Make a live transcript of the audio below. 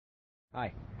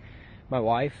Hi. My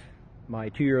wife, my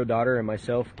 2-year-old daughter, and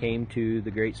myself came to the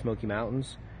Great Smoky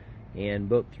Mountains and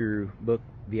booked through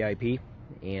BookVip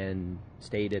and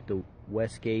stayed at the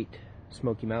Westgate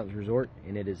Smoky Mountain Resort,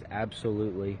 and it is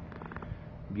absolutely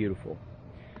beautiful.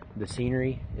 The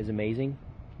scenery is amazing.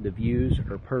 The views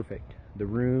are perfect. The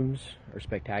rooms are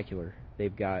spectacular.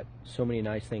 They've got so many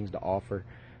nice things to offer.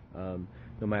 No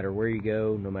matter where you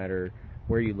go, no matter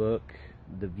where you look,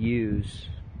 the views,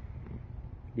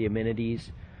 the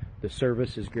amenities, the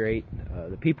service is great.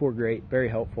 The people are great, very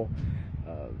helpful.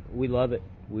 We love it.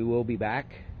 We will be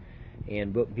back,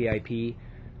 and BookVip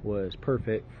was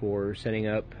perfect for setting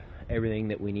up everything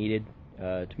that we needed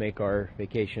to make our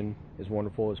vacation as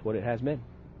wonderful as what it has been.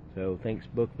 So thanks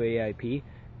BookVip,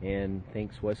 and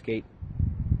thanks Westgate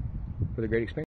for the great experience.